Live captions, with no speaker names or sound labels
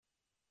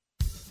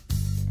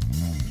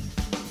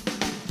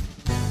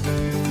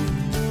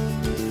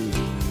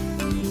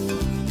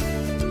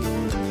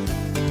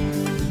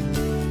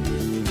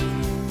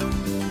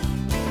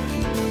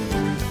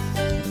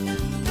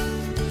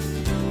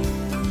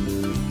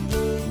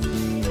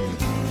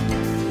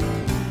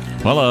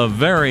Well, a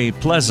very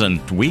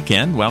pleasant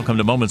weekend. Welcome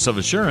to Moments of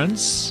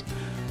Assurance,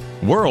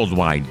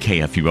 Worldwide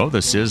KFUO.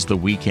 This is the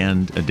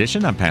weekend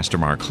edition. I'm Pastor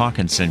Mark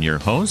Hawkinson, your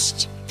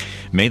host.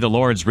 May the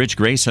Lord's rich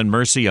grace and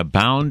mercy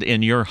abound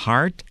in your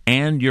heart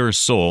and your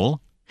soul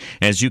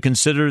as you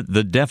consider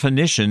the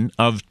definition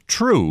of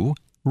true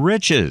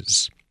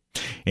riches.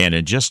 And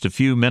in just a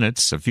few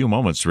moments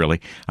really,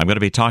 I'm going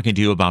to be talking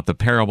to you about the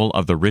parable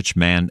of the rich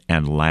man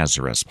and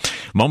Lazarus.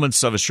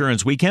 Moments of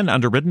Assurance Weekend,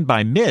 underwritten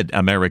by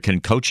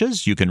Mid-American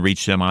Coaches. You can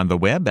reach them on the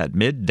web at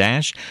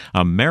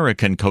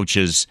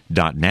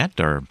mid-americancoaches.net,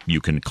 or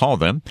you can call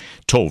them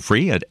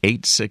toll-free at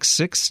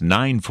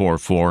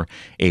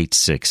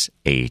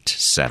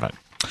 866-944-8687.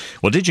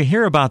 Well, did you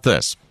hear about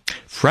this?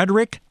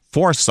 Frederick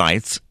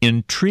Forsyth's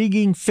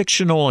intriguing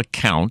fictional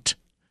account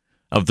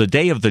of the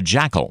Day of the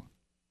Jackal.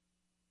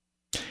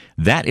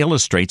 That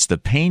illustrates the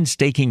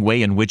painstaking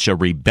way in which a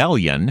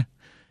rebellion,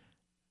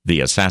 the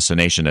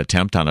assassination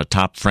attempt on a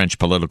top French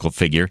political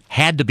figure,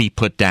 had to be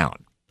put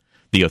down.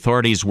 The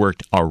authorities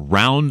worked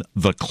around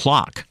the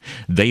clock.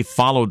 They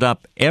followed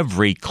up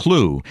every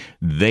clue.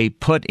 They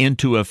put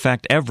into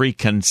effect every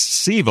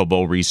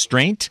conceivable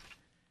restraint.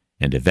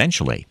 And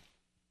eventually,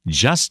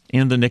 just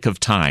in the nick of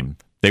time,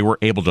 they were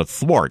able to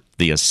thwart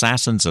the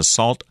assassin's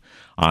assault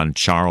on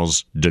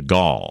Charles de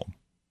Gaulle.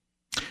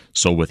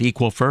 So with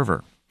equal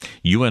fervor,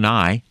 you and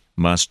I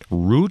must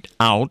root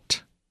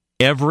out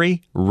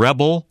every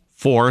rebel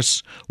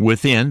force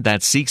within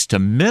that seeks to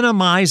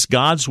minimize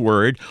God's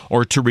word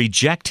or to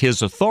reject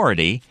his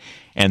authority,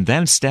 and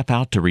then step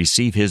out to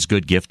receive his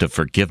good gift of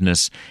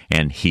forgiveness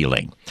and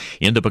healing.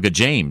 In the book of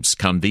James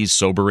come these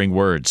sobering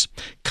words,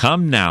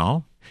 "Come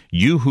now,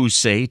 you who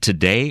say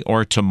today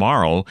or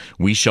tomorrow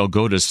we shall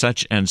go to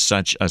such and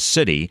such a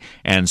city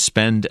and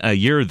spend a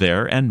year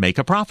there and make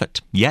a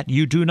profit. Yet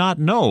you do not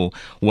know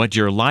what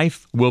your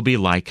life will be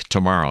like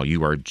tomorrow.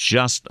 You are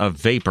just a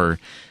vapor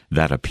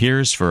that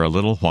appears for a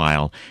little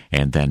while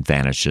and then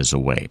vanishes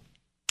away."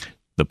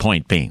 The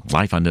point being,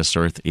 life on this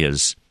earth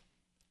is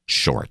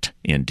short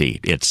indeed.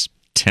 It's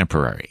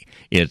temporary.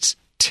 It's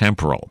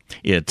temporal.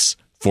 It's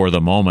for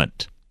the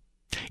moment.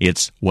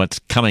 It's what's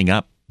coming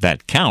up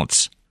that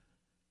counts.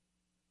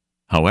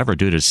 However,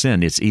 due to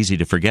sin, it's easy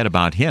to forget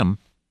about him,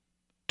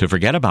 to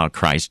forget about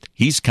Christ.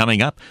 He's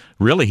coming up.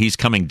 Really, he's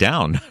coming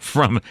down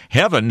from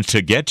heaven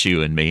to get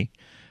you and me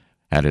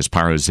at his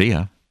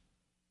parousia.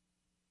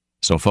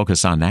 So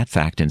focus on that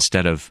fact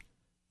instead of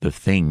the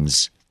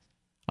things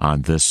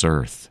on this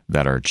earth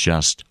that are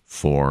just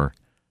for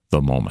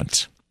the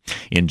moment.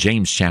 In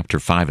James chapter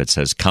 5, it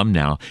says, "Come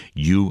now,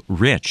 you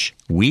rich,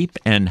 weep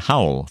and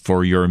howl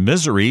for your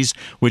miseries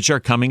which are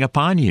coming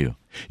upon you.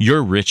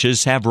 Your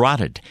riches have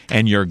rotted,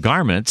 and your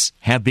garments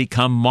have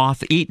become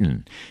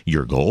moth-eaten.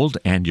 Your gold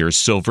and your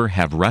silver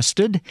have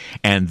rusted,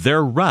 and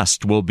their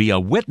rust will be a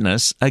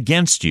witness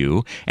against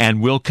you, and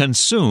will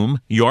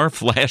consume your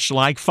flesh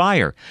like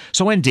fire."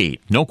 So indeed,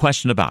 no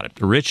question about it,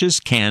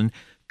 riches can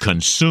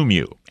consume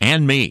you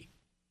and me,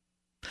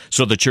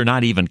 so that you're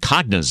not even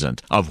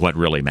cognizant of what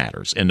really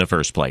matters in the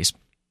first place.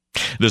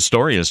 The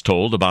story is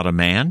told about a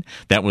man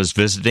that was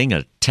visiting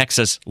a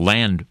Texas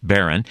land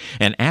baron,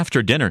 and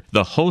after dinner,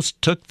 the host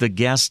took the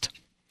guest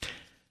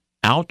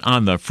out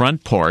on the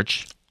front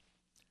porch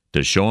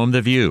to show him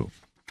the view.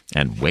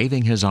 And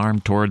waving his arm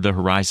toward the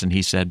horizon,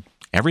 he said,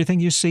 "Everything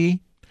you see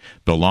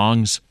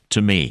belongs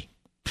to me.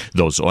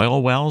 Those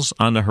oil wells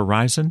on the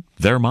horizon,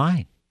 they're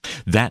mine.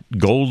 That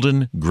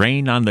golden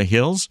grain on the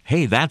hills,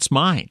 hey, that's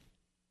mine.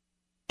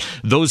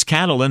 Those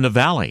cattle in the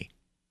valley,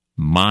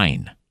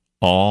 mine,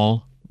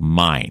 all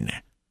mine.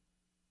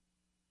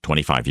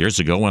 25 years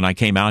ago when I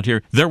came out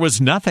here, there was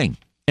nothing,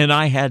 and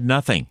I had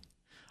nothing.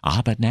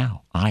 But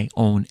now I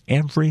own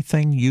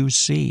everything you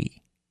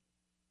see."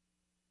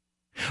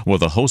 Well,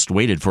 the host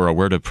waited for a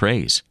word of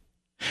praise,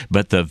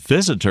 but the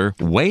visitor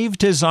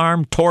waved his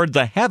arm toward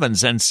the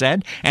heavens and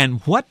said,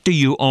 "And what do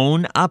you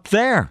own up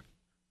there?"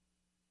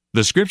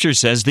 The scripture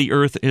says the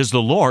earth is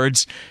the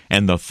Lord's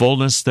and the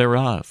fullness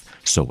thereof.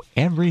 So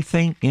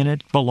everything in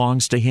it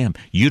belongs to him.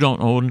 You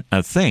don't own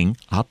a thing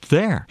up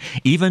there.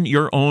 Even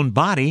your own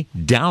body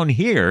down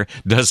here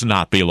does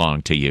not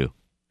belong to you.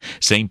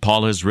 St.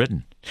 Paul has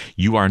written,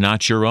 "You are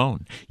not your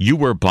own. You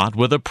were bought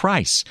with a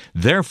price.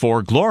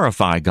 Therefore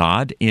glorify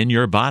God in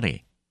your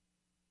body."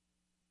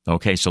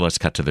 Okay, so let's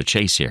cut to the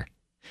chase here.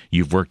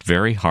 You've worked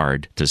very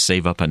hard to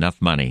save up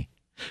enough money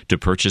to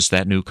purchase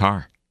that new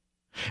car.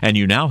 And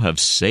you now have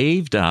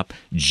saved up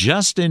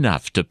just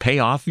enough to pay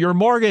off your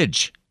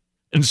mortgage.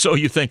 And so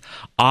you think,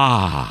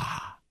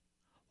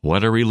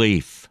 what a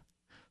relief.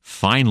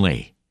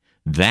 Finally,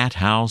 that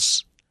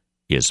house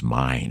is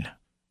mine,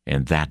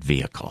 and that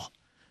vehicle.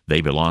 They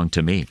belong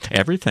to me.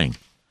 Everything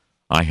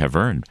I have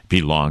earned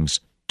belongs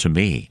to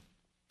me.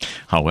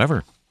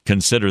 However,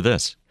 consider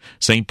this.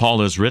 St.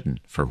 Paul has written,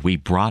 "For we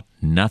brought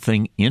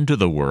nothing into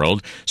the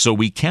world, so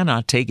we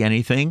cannot take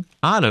anything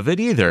out of it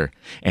either.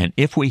 And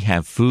if we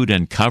have food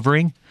and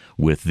covering,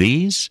 with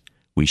these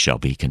we shall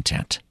be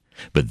content.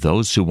 But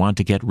those who want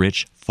to get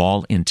rich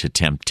fall into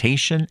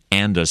temptation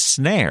and a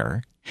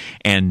snare,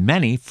 and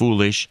many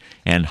foolish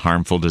and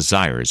harmful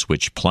desires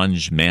which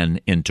plunge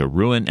men into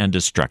ruin and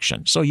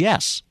destruction. So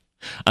yes,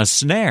 a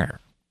snare.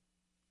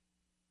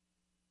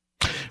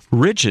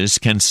 Riches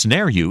can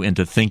snare you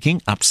into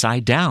thinking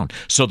upside down,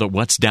 so that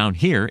what's down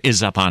here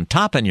is up on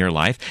top in your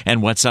life,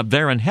 and what's up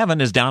there in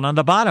heaven is down on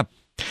the bottom.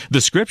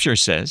 The Scripture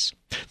says,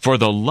 "For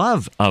the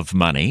love of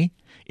money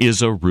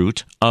is a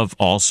root of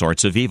all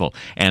sorts of evil,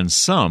 and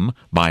some,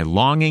 by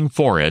longing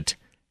for it,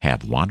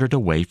 have wandered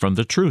away from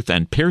the truth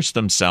and pierced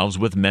themselves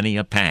with many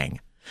a pang.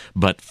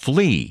 But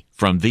flee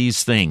from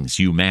these things,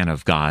 you man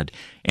of God,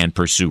 and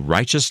pursue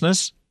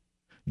righteousness,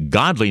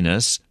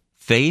 godliness,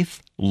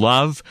 faith,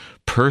 love,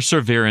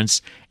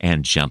 perseverance,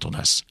 and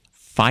gentleness.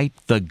 Fight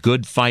the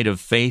good fight of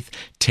faith.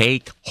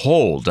 Take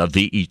hold of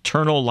the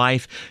eternal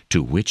life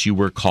to which you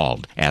were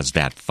called, as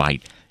that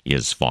fight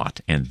is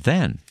fought." And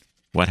then,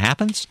 what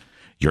happens?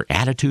 Your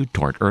attitude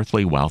toward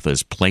earthly wealth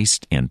is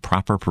placed in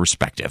proper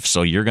perspective.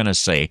 So you're going to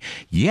say,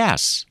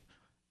 yes,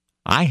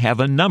 I have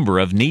a number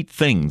of neat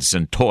things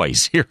and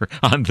toys here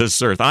on this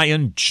earth. I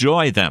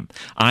enjoy them.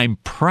 I'm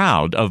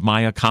proud of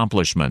my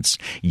accomplishments.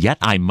 Yet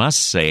I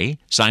must say,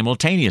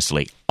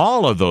 simultaneously,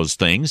 all of those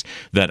things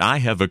that I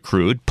have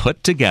accrued,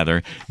 put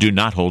together, do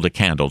not hold a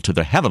candle to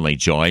the heavenly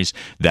joys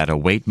that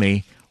await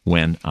me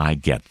when I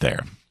get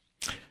there.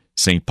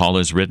 St. Paul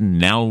has written,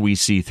 "Now we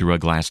see through a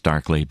glass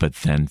darkly, but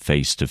then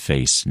face to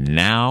face.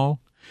 Now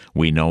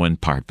we know in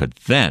part, but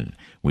then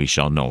we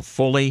shall know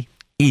fully,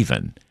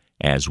 even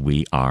as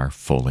we are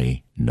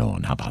fully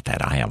known." How about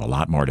that? I have a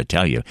lot more to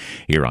tell you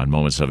here on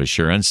Moments of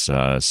Assurance.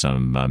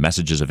 Some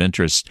messages of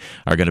interest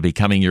are going to be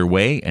coming your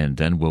way, and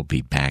then we'll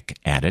be back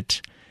at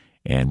it,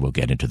 and we'll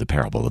get into the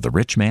parable of the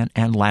rich man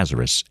and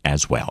Lazarus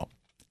as well.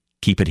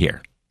 Keep it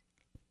here.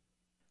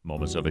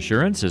 Moments of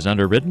Assurance is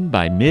underwritten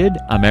by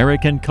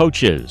Mid-American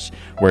Coaches,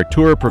 where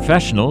tour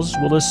professionals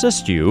will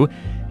assist you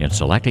in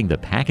selecting the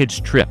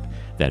package trip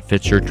that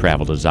fits your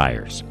travel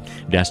desires.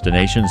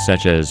 Destinations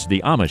such as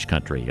the Amish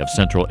country of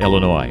central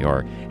Illinois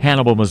or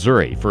Hannibal,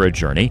 Missouri for a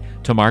journey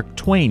to Mark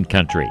Twain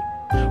country,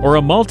 or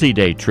a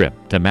multi-day trip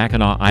to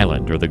Mackinac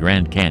Island or the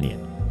Grand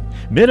Canyon.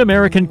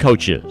 Mid-American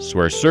Coaches,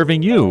 where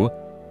serving you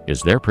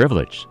is their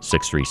privilege.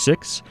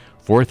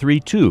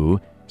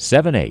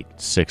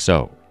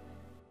 636-432-7860.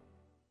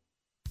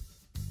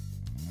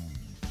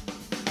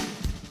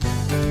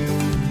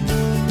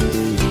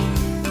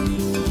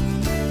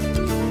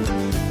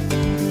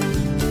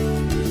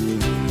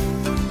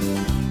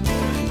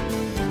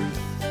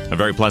 A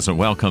very pleasant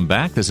welcome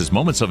back. This is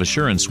Moments of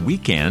Assurance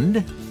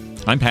Weekend.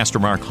 I'm Pastor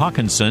Mark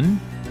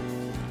Hawkinson.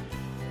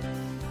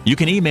 You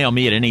can email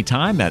me at any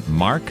time at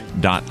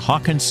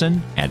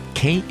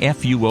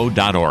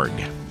mark.hawkinson@kfuo.org.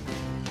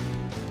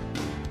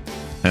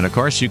 And of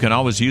course, you can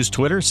always use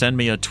Twitter. Send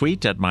me a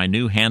tweet at my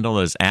new handle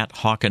is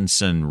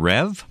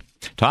 @HawkinsonRev.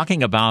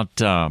 Talking about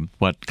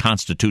what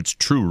constitutes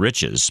true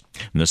riches.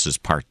 And this is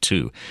part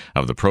 2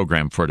 of the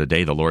program for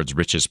today. The Lord's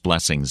richest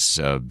blessings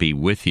be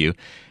with you.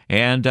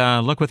 And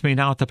look with me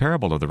now at the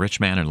parable of the rich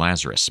man and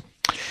Lazarus.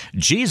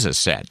 Jesus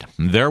said,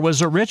 "There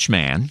was a rich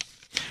man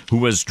who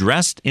was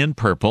dressed in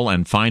purple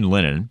and fine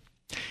linen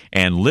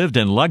and lived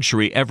in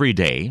luxury every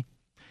day,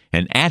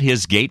 and at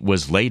his gate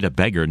was laid a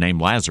beggar named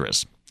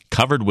Lazarus,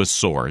 covered with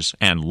sores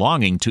and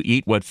longing to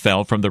eat what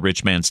fell from the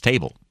rich man's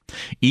table.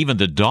 Even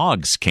the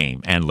dogs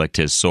came and licked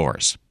his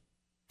sores.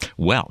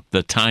 Well,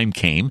 the time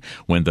came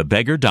when the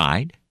beggar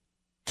died,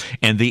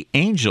 and the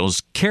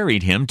angels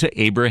carried him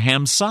to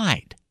Abraham's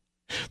side.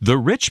 The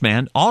rich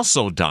man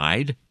also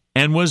died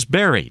and was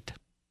buried.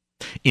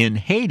 In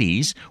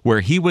Hades,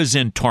 where he was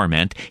in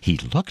torment, he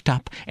looked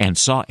up and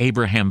saw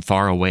Abraham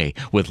far away,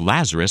 with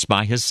Lazarus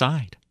by his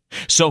side.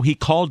 So he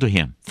called to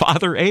him,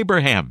 'Father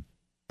Abraham,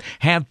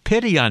 have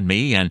pity on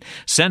me and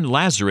send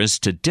Lazarus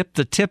to dip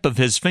the tip of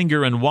his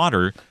finger in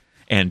water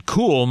and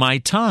cool my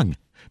tongue,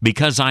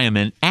 because I am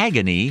in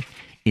agony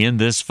in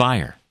this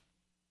fire.'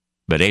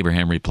 But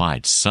Abraham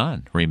replied,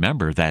 'Son,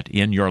 remember that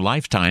in your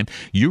lifetime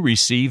you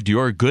received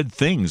your good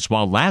things,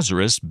 while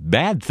Lazarus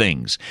bad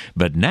things.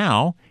 But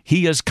now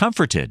he is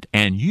comforted,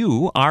 and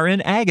you are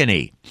in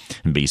agony.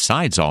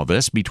 Besides all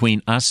this,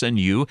 between us and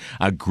you,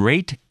 a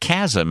great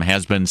chasm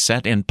has been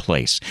set in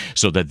place,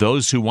 so that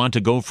those who want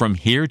to go from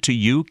here to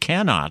you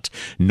cannot,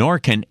 nor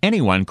can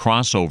anyone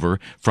cross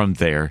over from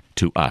there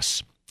to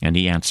us.' And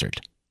he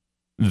answered,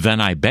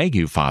 'Then I beg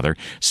you, Father,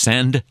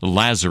 send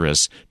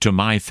Lazarus to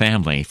my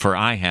family, for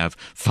I have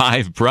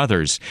 5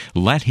 brothers.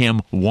 Let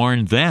him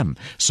warn them,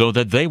 so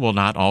that they will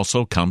not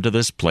also come to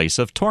this place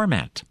of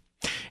torment.'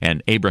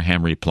 And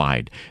Abraham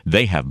replied,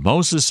 'They have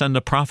Moses and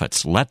the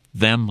prophets. Let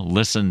them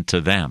listen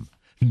to them.'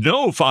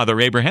 'No, Father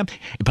Abraham,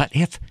 but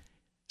if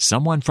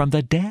someone from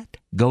the dead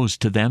goes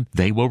to them,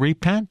 they will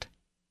repent.'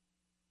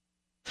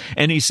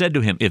 And he said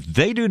to him, 'If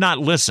they do not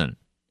listen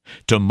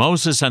to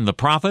Moses and the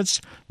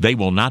prophets, they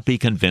will not be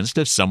convinced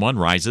if someone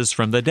rises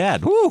from the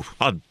dead.'" Whew,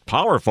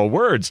 powerful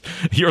words.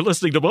 You're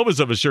listening to Moments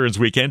of Assurance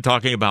Weekend,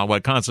 talking about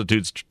what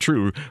constitutes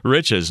true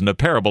riches and the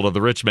parable of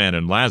the rich man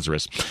and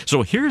Lazarus.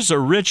 So here's a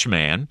rich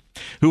man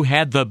who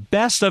had the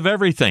best of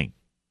everything: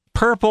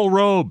 purple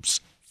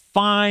robes,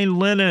 fine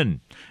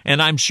linen.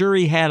 And I'm sure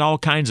he had all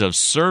kinds of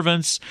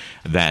servants,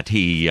 that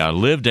he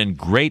lived in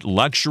great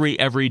luxury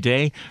every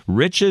day.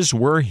 Riches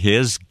were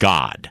his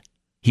God.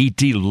 He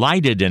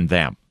delighted in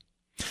them.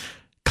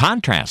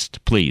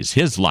 Contrast, please,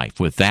 his life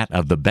with that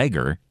of the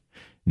beggar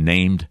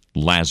named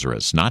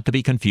Lazarus, not to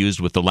be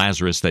confused with the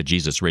Lazarus that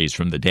Jesus raised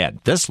from the dead.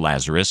 This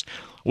Lazarus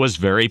was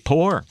very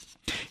poor.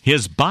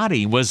 His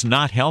body was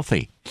not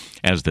healthy,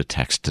 as the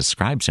text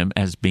describes him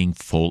as being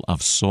full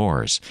of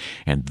sores.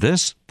 And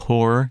this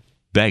poor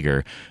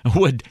beggar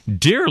would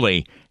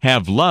dearly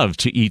have loved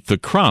to eat the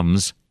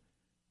crumbs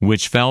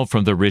which fell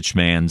from the rich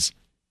man's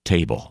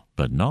table.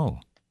 But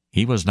no,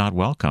 he was not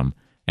welcome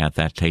at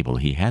that table.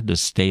 He had to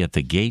stay at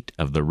the gate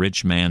of the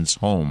rich man's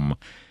home,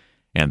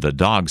 and the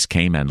dogs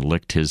came and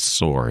licked his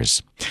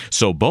sores.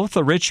 So both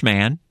the rich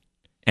man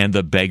and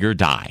the beggar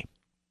die.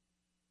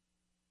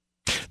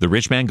 The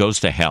rich man goes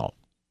to hell.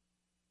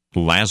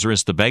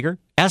 Lazarus the beggar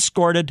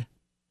escorted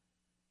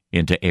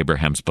into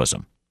Abraham's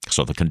bosom.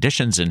 So the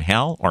conditions in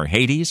hell or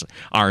Hades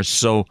are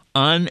so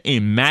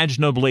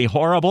unimaginably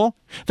horrible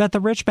that the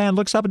rich man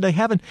looks up into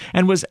heaven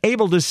and was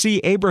able to see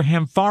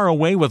Abraham far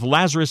away with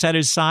Lazarus at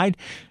his side.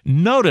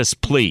 Notice,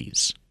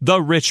 please,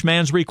 the rich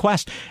man's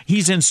request.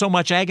 He's in so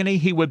much agony,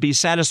 he would be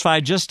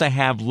satisfied just to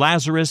have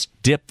Lazarus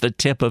dip the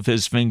tip of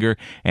his finger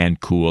and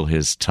cool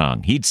his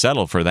tongue. He'd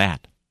settle for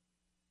that.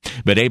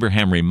 But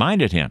Abraham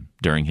reminded him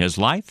during his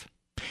life,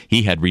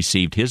 he had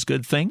received his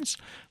good things,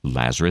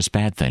 Lazarus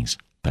bad things.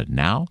 But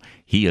now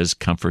he is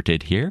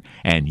comforted here,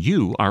 and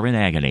you are in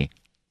agony.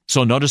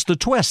 So notice the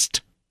twist.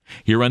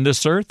 Here on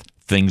this earth,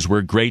 things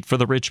were great for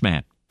the rich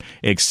man,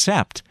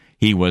 except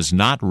he was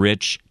not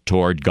rich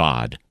toward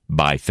God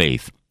by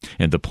faith.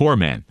 And the poor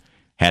man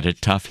had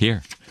it tough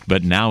here.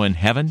 But now in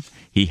heaven,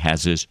 he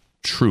has his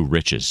true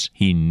riches.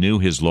 He knew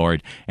his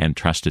Lord and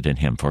trusted in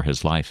him for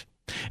his life.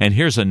 And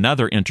here's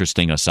another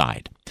interesting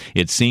aside.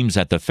 It seems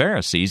that the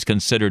Pharisees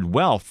considered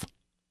wealth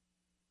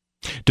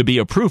to be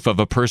a proof of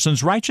a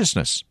person's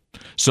righteousness.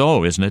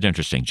 So, isn't it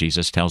interesting?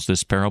 Jesus tells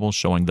this parable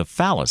showing the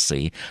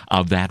fallacy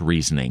of that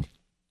reasoning.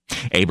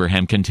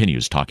 Abraham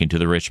continues talking to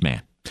the rich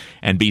man.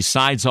 And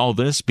besides all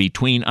this,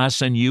 between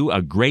us and you,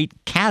 a great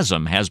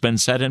chasm has been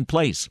set in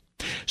place,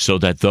 so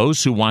that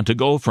those who want to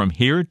go from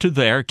here to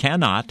there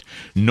cannot,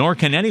 nor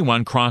can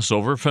anyone cross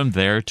over from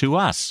there to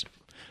us.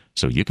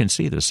 So you can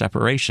see the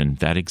separation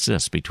that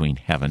exists between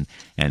heaven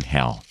and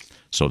hell.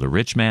 So the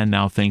rich man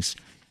now thinks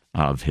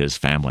of his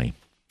family.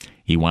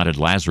 He wanted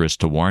Lazarus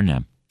to warn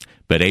them,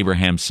 but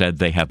Abraham said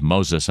they have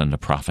Moses and the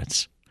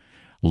prophets.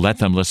 Let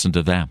them listen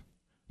to them.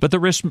 But the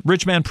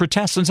rich man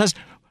protests and says,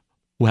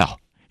 well,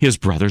 his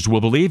brothers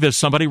will believe if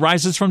somebody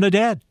rises from the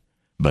dead.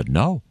 But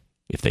no,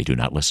 if they do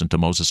not listen to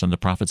Moses and the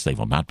prophets, they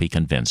will not be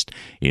convinced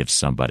if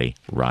somebody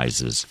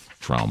rises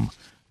from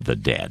the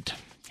dead.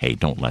 Hey,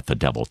 don't let the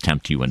devil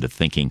tempt you into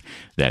thinking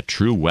that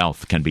true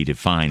wealth can be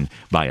defined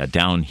by a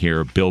down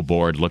here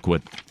billboard, look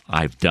what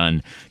I've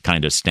done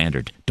kind of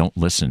standard. Don't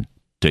listen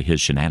to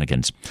his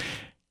shenanigans.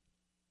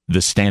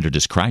 The standard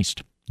is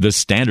Christ. The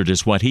standard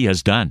is what he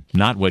has done,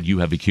 not what you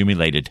have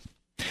accumulated.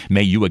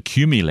 May you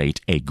accumulate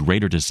a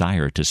greater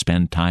desire to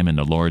spend time in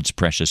the Lord's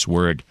precious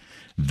word.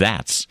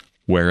 That's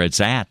where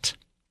it's at.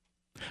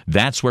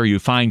 That's where you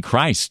find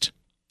Christ.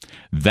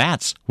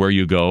 That's where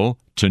you go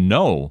to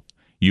know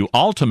you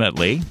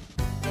ultimately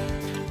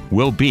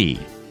will be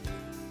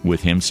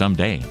with him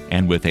someday,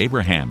 and with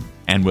Abraham,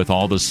 and with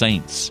all the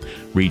saints,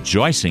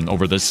 rejoicing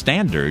over the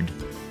standard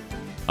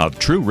of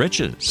true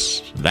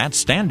riches. That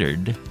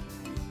standard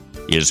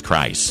is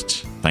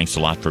Christ. Thanks a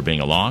lot for being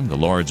along. The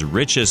Lord's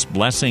richest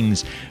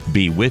blessings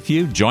be with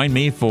you. Join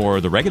me for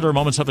the regular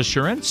Moments of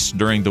Assurance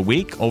during the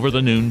week over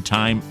the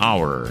noontime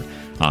hour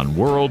on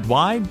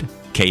Worldwide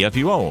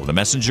KFUO, the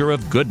messenger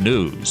of good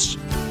news.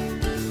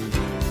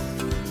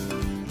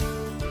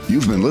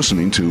 You've been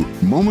listening to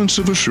Moments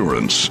of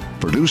Assurance,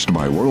 produced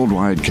by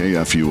Worldwide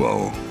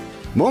KFUO.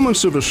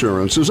 Moments of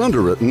Assurance is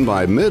underwritten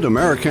by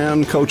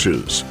Mid-American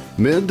Coaches.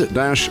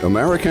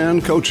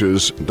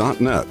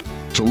 mid-americancoaches.net.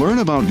 To learn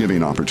about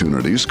giving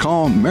opportunities,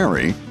 call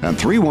Mary at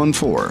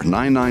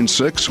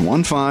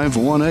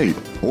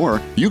 314-996-1518. Or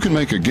you can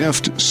make a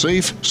gift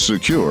safe,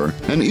 secure,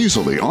 and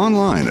easily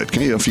online at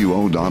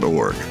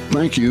kfuo.org.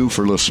 Thank you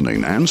for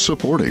listening and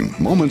supporting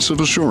Moments of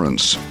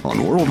Assurance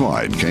on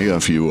Worldwide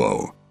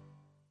KFUO.